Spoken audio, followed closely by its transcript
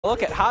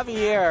Look at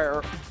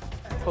Javier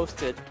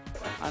posted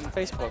on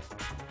Facebook.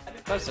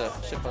 That's a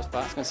shitpost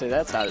bot. I was gonna say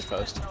that's not his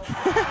post.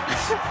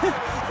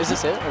 Is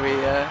this it? Are we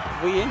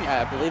in?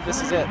 I believe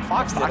this is it.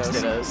 Fox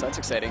did us. That's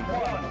exciting.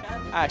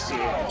 Actually,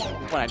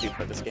 when I do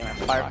play this game, I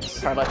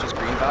Fireblaster's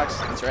green Fox.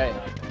 That's right.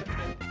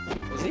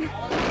 Is he?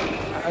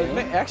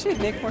 Actually,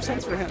 it'd make more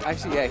sense for him.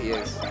 Actually, yeah, he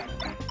is.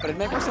 But it'd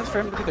make more sense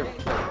for him to be the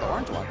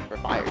orange one for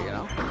fire, you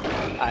know?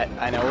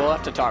 I know. We'll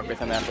have to talk with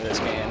him after this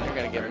game. You're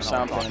gonna give him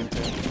something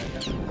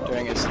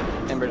during his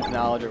Ember of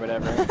Knowledge or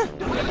whatever.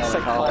 Just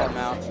like call him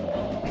out.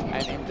 I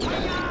named it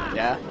that.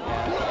 Yeah?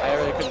 Yeah. I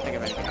really couldn't think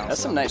of anything else.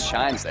 That's some nice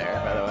shines there,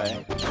 by the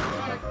way.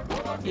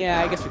 Yeah,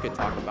 I guess we could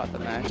talk about the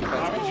match.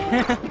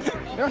 But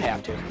you don't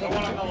have to.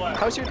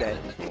 How was your day?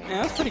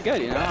 Yeah, it was pretty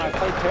good, you know? I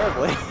played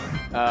terribly.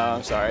 Oh,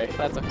 I'm sorry.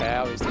 That's okay. I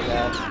always do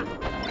that.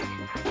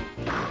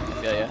 I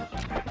feel ya.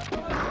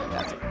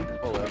 That's okay.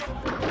 We'll live.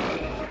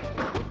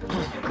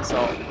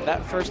 So,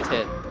 that first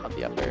hit of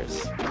the up air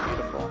is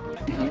beautiful.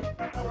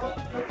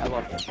 I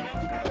love it.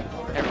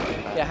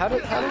 Everything. Yeah, how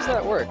does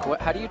that work?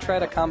 How do you try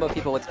to combo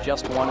people with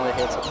just one of the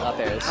hits of up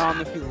airs?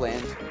 If you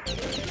land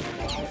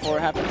before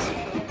it happens.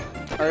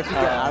 Or if you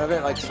get out of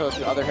it, like, so if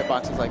the other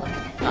hitbox is, like,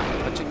 not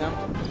touching them.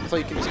 So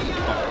you can just keep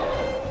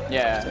going.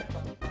 Yeah.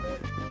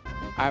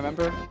 I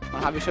remember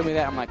when Javi showed me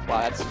that, I'm like,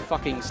 wow, that's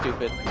fucking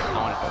stupid. I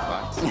want to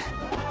hitbox.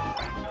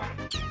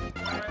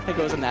 I think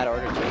it was in that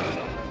order, too.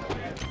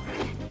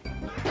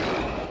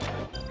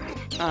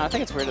 I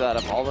think it's weird that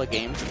of all the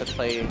games to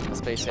play a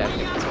Spacey, I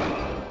picked this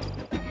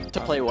one.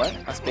 To play what?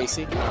 A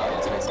Spacey?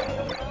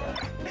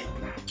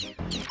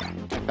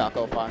 Like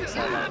Falco, Fox,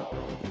 all that.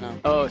 No.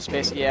 Oh,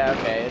 Spacey. Yeah,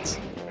 okay. It's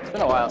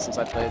been a while since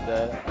I played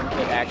the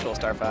actual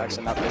Star Fox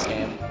and not this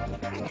game.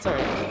 That's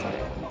alright. That's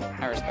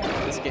alright. I respect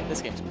it.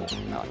 This game's cool.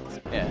 I like this.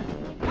 Yeah.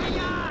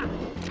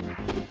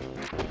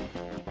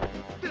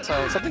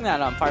 So something that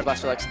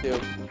Fireblaster likes to do,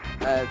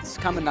 it's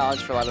common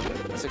knowledge for a lot of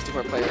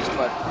 64 players,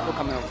 but people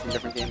coming over from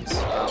different games.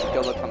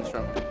 Gildo comes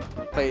from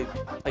plays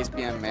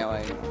BM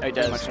Melee. Oh, he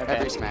does. Pretty much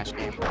every Smash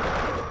game,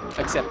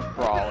 except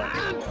Brawl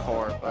and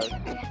 4. But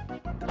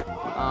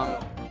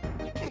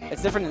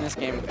it's different in this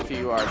game if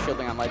you are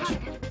shielding on ledge,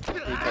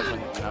 because when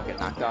you get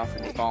knocked off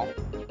and you fall,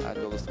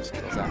 Gildo still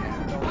skills at me.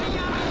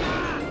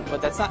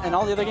 But that's not in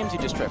all the other games. You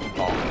just trip and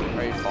fall,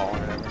 or you fall.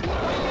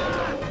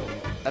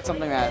 That's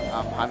something that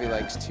Javi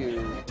likes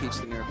to teach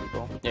the newer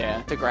people.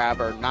 Yeah. To grab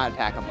or not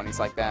attack him when he's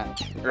like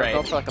that. Right.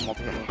 Or go for like a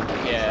multi-hit move.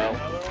 Yeah.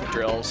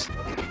 Drills.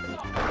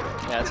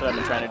 Yeah, that's what I've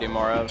been trying to do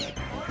more of.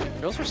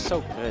 Drills are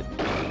so good.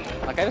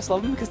 Like, I just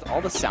love them because all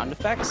the sound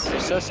effects. They're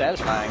so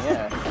satisfying,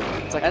 yeah.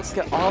 It's like, that's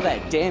got all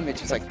that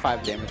damage. It's like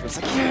 5 damage. But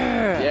it's like,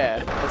 yeah.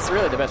 Yeah. That's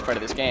really the best part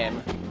of this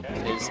game.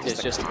 Is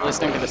just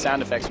listening to the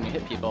sound effects when you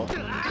hit people.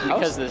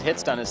 Because the hit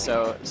stun is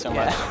so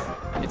much,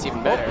 it's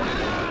even better.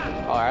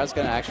 Oh, I was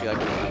gonna actually like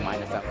lose my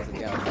mind if that wasn't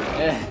going.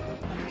 Yeah.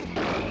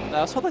 I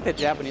also like the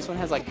Japanese one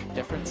has like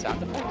different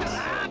sound effects.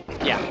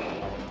 Yeah.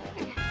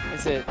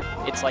 Is it?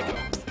 It's like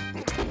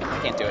I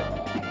can't do it.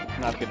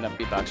 I'm not a good enough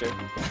beatboxer.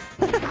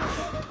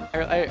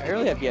 I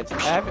really have yet to. I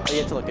haven't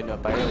yet to look into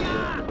it, but I really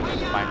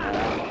do find that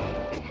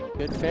out.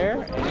 Good,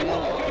 fair,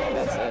 and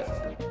that's it.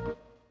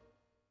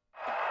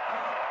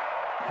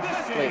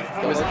 Wait,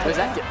 was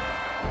that?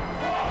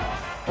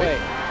 Wait.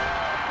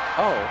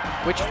 Oh,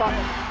 which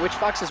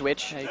Fox is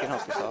which? Yeah, you can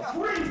host yourself.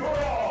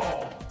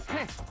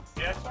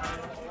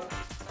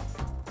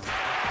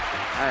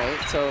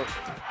 Alright, so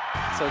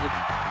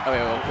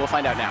wait, we'll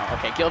find out now.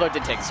 Okay, Gildo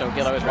did take, so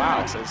Gildo is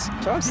Foxes.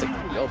 So I'm sticking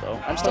with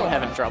Gildo. I'm still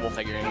having trouble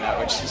figuring out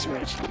which is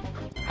which.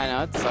 I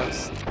know, it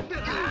sucks.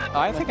 Oh,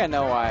 I think I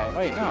know why.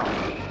 Wait, no.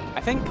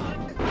 I think...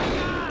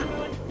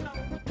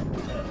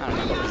 I don't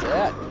know. What was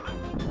that?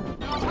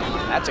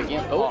 That's a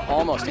game. Oh,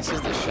 almost. This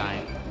is the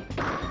shine.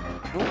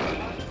 Ooh.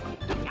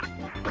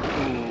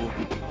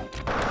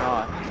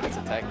 Oh, that's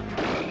a tech.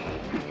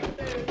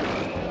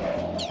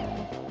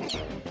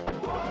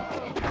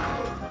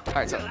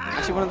 Alright, so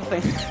actually one of the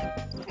things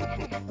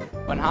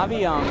when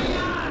Javi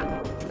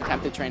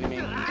attempted training me,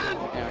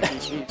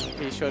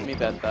 he showed me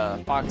that the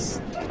Fox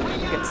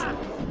gets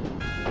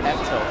F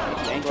tilt.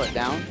 If you angle it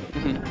down,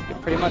 you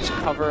can pretty much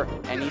cover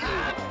any.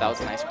 That was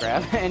a nice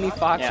grab. Any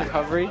Fox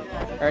recovery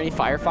or any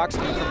Firefox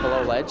coming from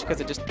below ledge because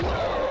it just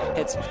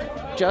hits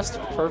just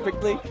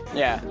perfectly.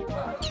 Yeah.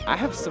 I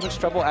have so much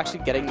trouble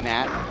actually getting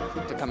that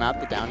to come out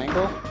the down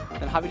angle.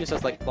 And Javi just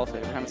does like both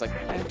every time. It's like,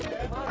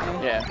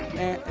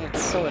 and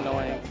it's so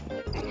annoying.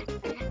 Ooh,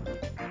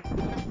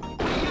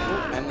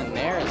 and then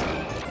there is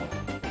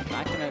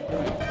not gonna do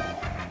anything.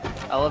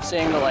 I love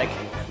seeing the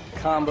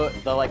combo,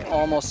 the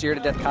almost zero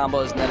to death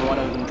combos, and then one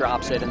of them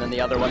drops it, and then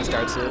the other one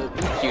starts a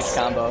huge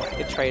combo.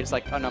 It trades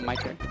like, oh no, my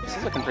turn. This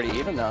is looking pretty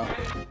even though.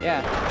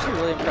 Yeah, I'm actually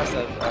really impressed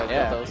that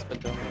Gildo's been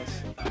doing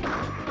this.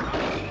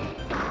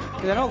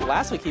 Because I know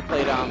last week he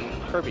played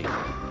Kirby,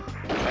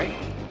 right?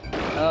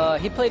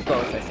 He played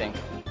both, I think.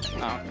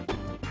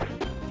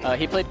 Oh.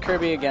 He played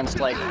Kirby against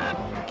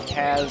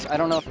Kaz. I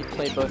don't know if he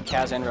played both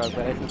Kaz and Rogue,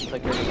 but I think he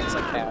played Kirby against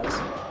Kaz.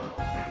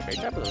 Great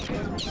job with those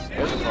lasers.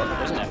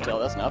 There's an F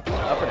tilt. That's an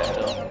upward F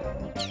tilt.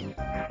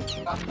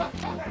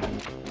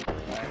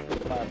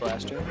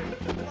 Fireblaster.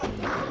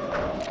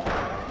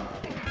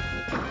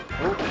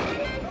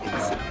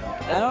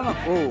 I don't know.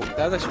 Ooh,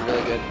 that was actually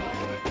really good.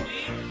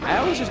 I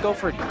always just go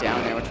for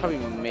down air, which probably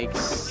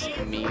makes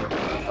me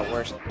the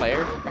worst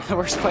player,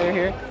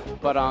 here.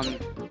 But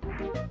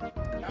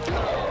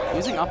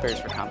using up airs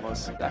for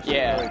combos is actually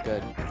really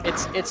good.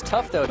 It's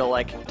tough though to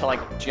like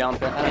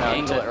jump and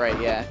angle it right,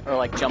 yeah, or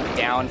like jump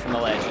down from the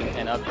ledge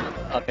and up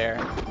air.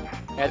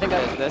 Yeah, I think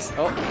that is this.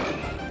 Oh,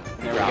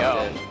 there we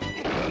go.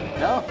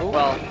 No,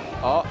 well,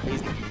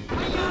 he's.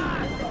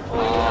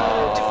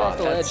 Oh, too far off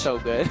the ledge. So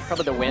good.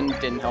 Probably the wind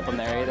didn't help him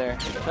there either.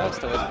 That was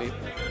still wispy.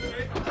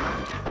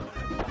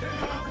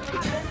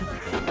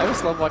 I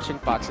just love watching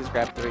foxes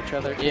grab through each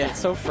other. Yeah. It's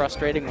so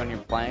frustrating when you're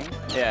playing.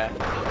 Yeah.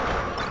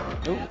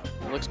 Ooh,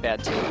 it looks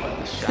bad too.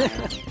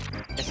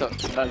 So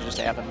that just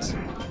happens.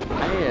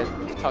 I need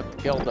to talk to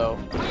Gildo.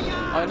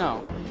 Oh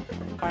no.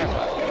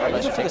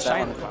 Fireblaster takes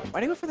that one. Why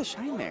do you go for the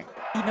shine there?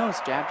 He knows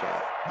jab.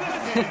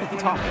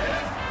 Talk.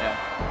 Yeah.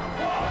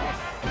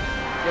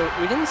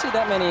 Yeah, we didn't see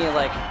that many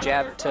like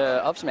jab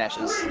to up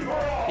smashes.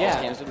 Yeah.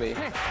 Games did we?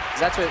 'Cause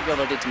that's what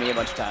Gildo did to me a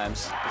bunch of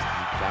times.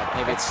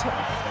 Maybe it's.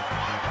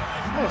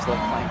 I just love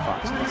playing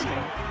Fox in this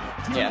game.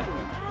 Yeah.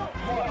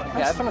 Yeah, I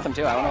have fun with him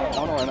too. I want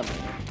to learn him.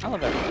 I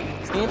love everything.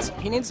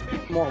 He needs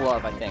more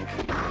love, I think,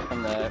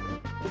 from the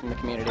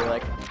community.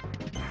 Like,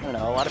 I don't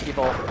know, a lot of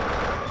people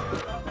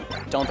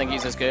don't think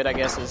he's as good, I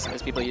guess,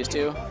 as people used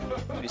to.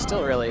 But he's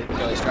still really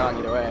strong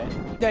either way.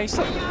 Yeah, he's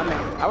still. I mean,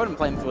 I wouldn't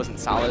play him if he wasn't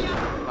solid.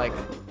 Like,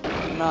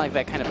 I'm not like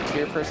that kind of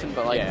tier person,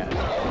 but like, I'm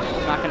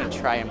not gonna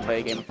try and play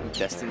a game if I'm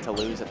destined to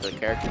lose at the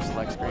character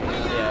select screen.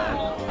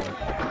 Yeah.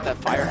 That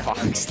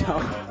Firefox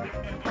though.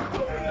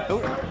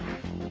 Oh.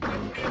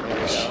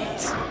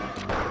 Jeez.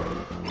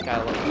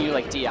 Gotta look. Can you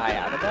like DI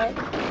out of that?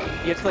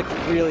 You have to like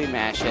really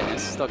mash it, and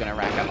it's still gonna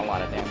rack up a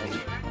lot of damage.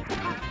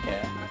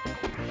 Yeah.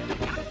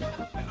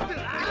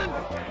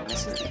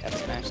 This is the F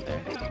smash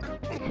there.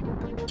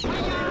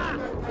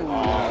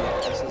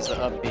 Oh, this is the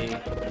up B.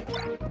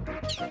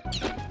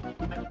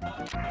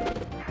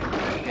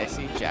 Yeah,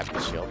 see, jab the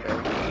shield there.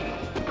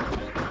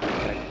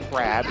 Gotta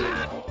grab.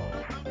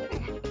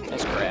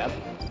 Nice grab.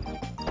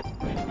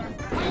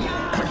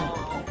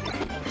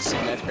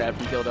 Nice grab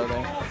from Gildo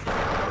there.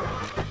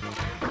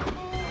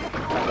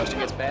 Fireblaster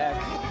gets back.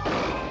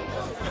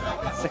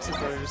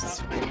 64 just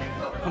screaming.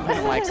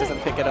 Mike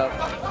doesn't pick it up.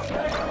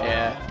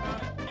 Yeah.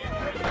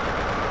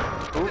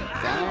 Ooh,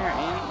 down there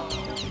and...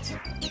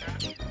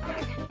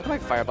 Looks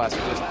like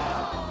Fireblaster just a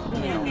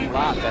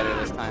lot better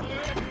this time.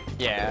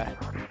 Yeah.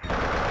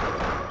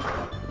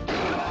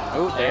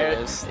 Oh, there it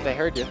is. They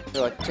heard you.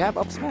 They're like, jab,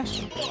 up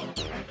smash.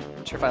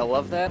 Not sure if I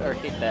love that or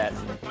hate that.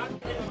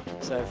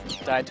 So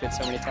I've died to it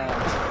so many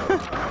times.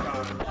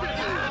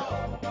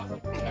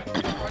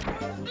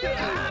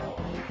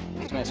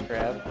 Nice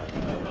grab.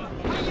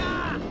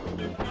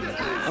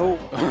 Oh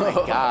my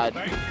god.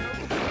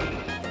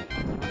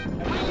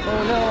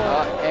 Oh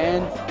no!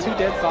 And 2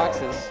 dead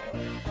foxes.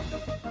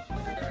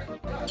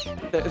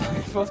 They're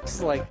both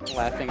just like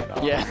laughing at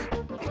all. Yeah.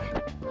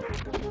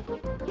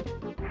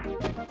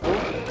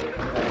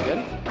 Very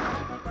good.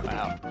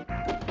 Wow.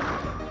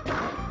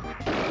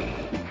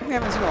 We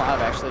haven't seen a lot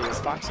of actually is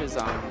Fox's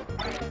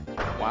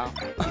wow.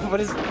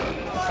 What is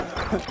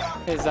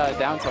his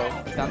down tilt?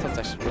 His down tilt's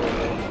actually really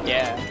good.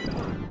 Yeah.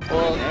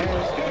 Well,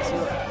 there's you can see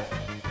it.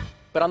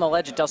 But on the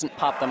ledge, it doesn't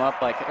pop them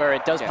up like, or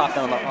it does pop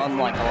them up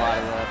unlike a lot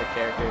of the other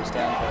characters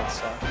down tilts.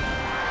 So.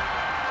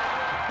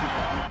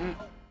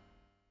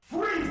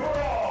 Free for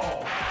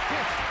all.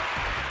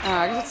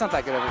 I guess it's not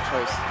that good of a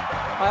choice.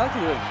 Well, I like to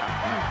do it.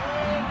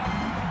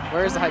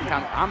 Where's the hype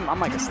comment? I'm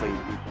like asleep.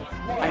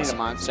 I need a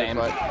monster, Same.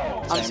 but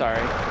I'm Same.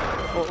 sorry.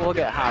 We'll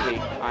get Hobby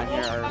on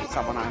here or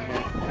someone on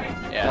here.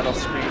 Yeah. That'll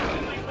scream.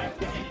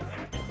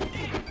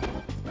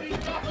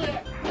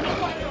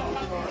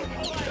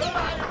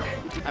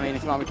 I mean,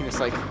 if you want, we can just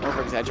like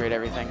over-exaggerate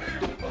everything.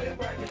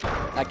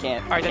 I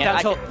can't. All right,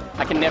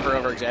 I can never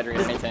over-exaggerate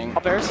anything.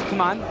 Up airs,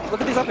 come on. Look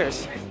at these up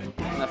airs.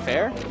 Isn't that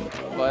fair?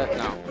 But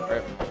no.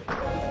 Rip.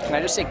 Can I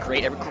just say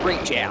great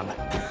jab?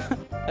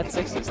 That's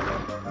 60s.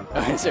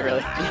 Oh, is it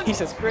really? He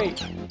says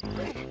great.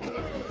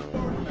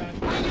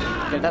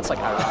 Yeah, that's like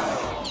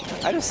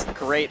ironic. I just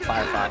great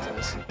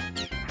Firefoxes.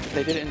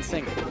 They did it in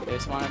sync. They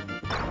just wanted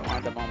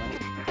the moment.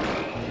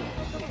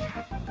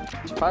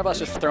 So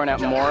Fireblaster's just throwing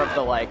out more of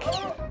the like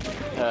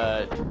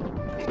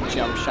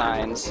jump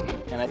shines,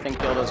 and I think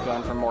Gildo's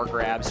going for more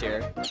grabs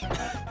here.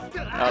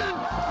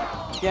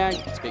 Oh. Yeah.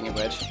 Speaking of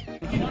which.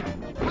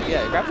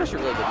 Yeah, grab pressure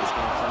really good this game. So.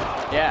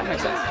 Yeah, That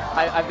makes sense.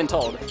 I've been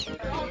told.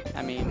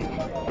 I mean,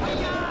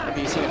 have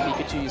you seen a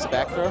Pikachu use a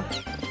back throw?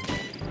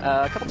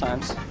 A couple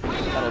times.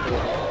 That'll do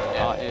it.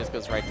 Yeah. Oh, it just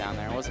goes right down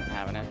there. I wasn't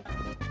having it.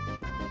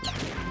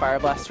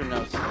 Fireblaster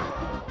knows.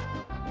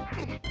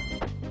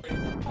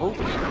 Oh,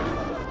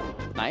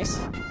 nice.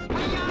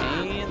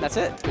 And that's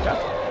it. Good job.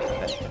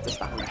 That's a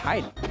stop. We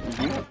hide.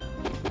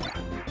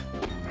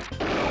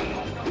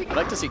 I'd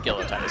like to see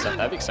Gildo tie this up.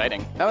 That'd be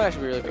exciting. That would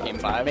actually be really good. Game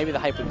 5. Maybe the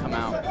hype would come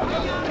out.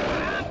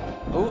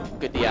 Oh,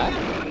 good DI.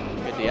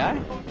 Good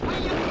DI?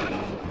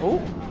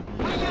 Oh.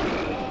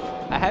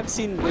 I have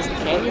seen this.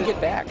 Can you get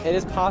back? It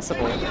is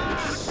possible.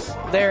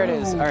 There it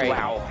is. All right.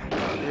 Wow.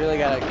 You really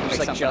gotta Just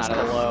make like something just out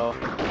of below.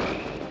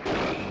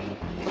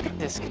 Look at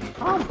this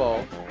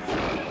combo.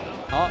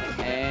 Oh,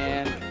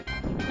 and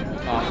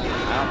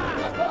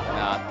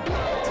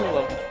nah, too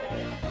low.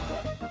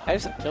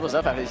 Gildo's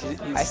up after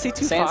he's I see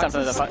two saying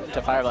foxes. something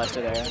to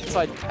Fireblaster there. So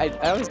I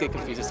always get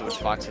confused as to which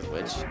fox is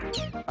which.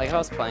 Like if I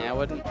was playing, I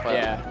wouldn't. But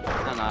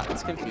Yeah. I'm not.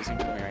 It's confusing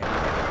for me right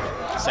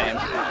now. Same.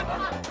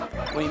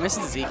 Well, he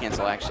misses the Z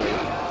cancel actually,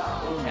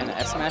 and the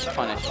S smash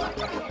punish.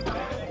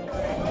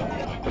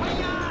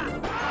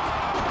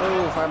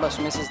 Oh,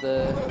 Fireblaster misses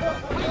the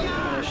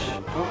punish.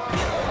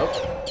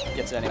 Oh,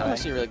 gets it anyway.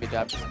 Actually, a really good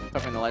job just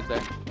covering the ledge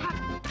there.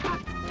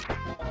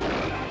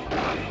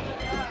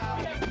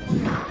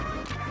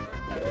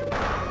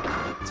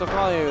 So for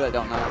all of you that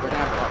don't know, we're gonna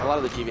have a lot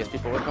of the GVS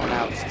people. We're going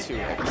out to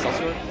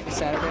Excelsior this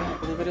Saturday, I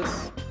believe it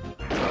is.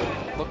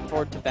 So look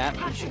forward to that.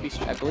 We should be.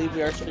 I believe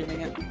we are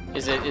streaming it.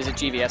 Is it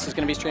GVS who's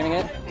going to be streaming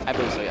it? I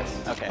believe so. Yes.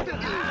 Okay.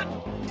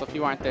 So if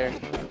you aren't there,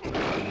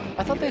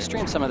 I thought they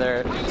streamed some of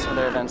their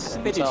events.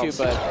 they do too.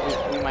 themselves.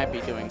 But we might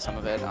be doing some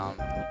of it on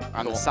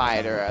the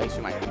side, or at least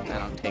we might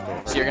take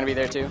over. So you're going to be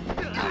there too? I'm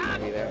gonna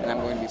be there, and I'm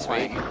going to be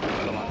playing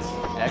for months.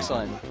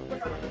 Excellent.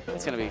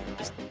 It's gonna be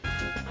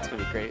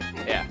great.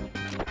 Yeah.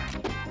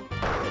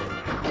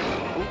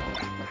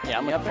 Yeah,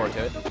 I'm looking forward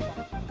to it.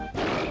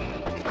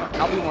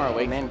 I'll be more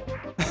awake. Man.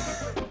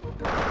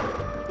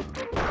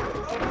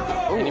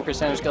 Any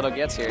percentage Gildo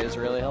gets here is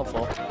really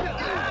helpful.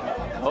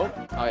 Oh,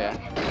 yeah.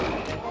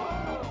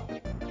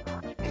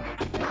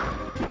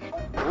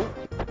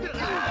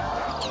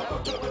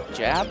 Ooh.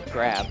 Jab,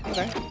 grab.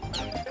 Okay.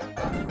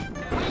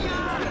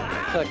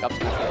 I feel like up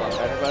smash is a lot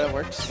better, but it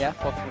works. Yeah,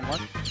 both of them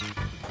work.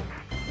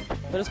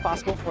 But it's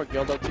possible for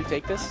Gildo to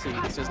take this. So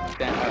he's just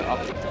down or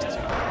up to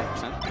 100%.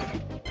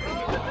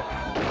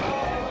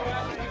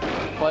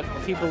 But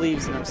if he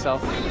believes in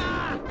himself,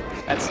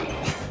 that's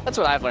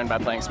what I've learned by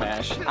playing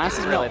Smash. honestly,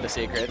 It's really the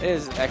secret. It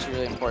is actually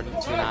really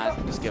important to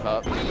not just give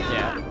up.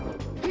 Yeah.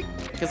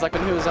 Because like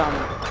when he was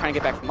trying to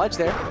get back from ledge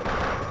there,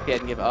 he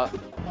hadn't give up.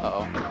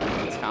 Uh-oh.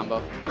 This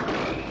combo.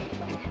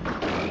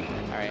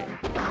 Alright.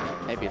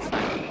 Maybe it's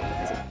not.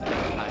 It's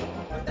not.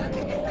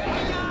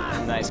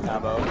 Nice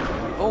combo.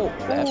 Oh,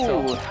 the F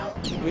tilt.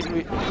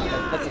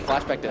 That's a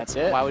flashback. That's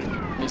it. Why would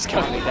He's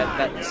going.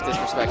 that's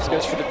disrespectful.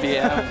 Goes for the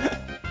BM.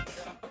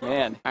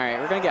 Man. Alright,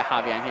 we're gonna get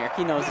Javi on here.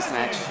 He knows this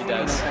match. He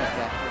does. He knows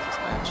this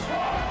match.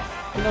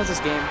 He knows this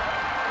game.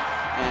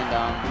 And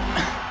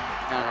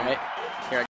All right.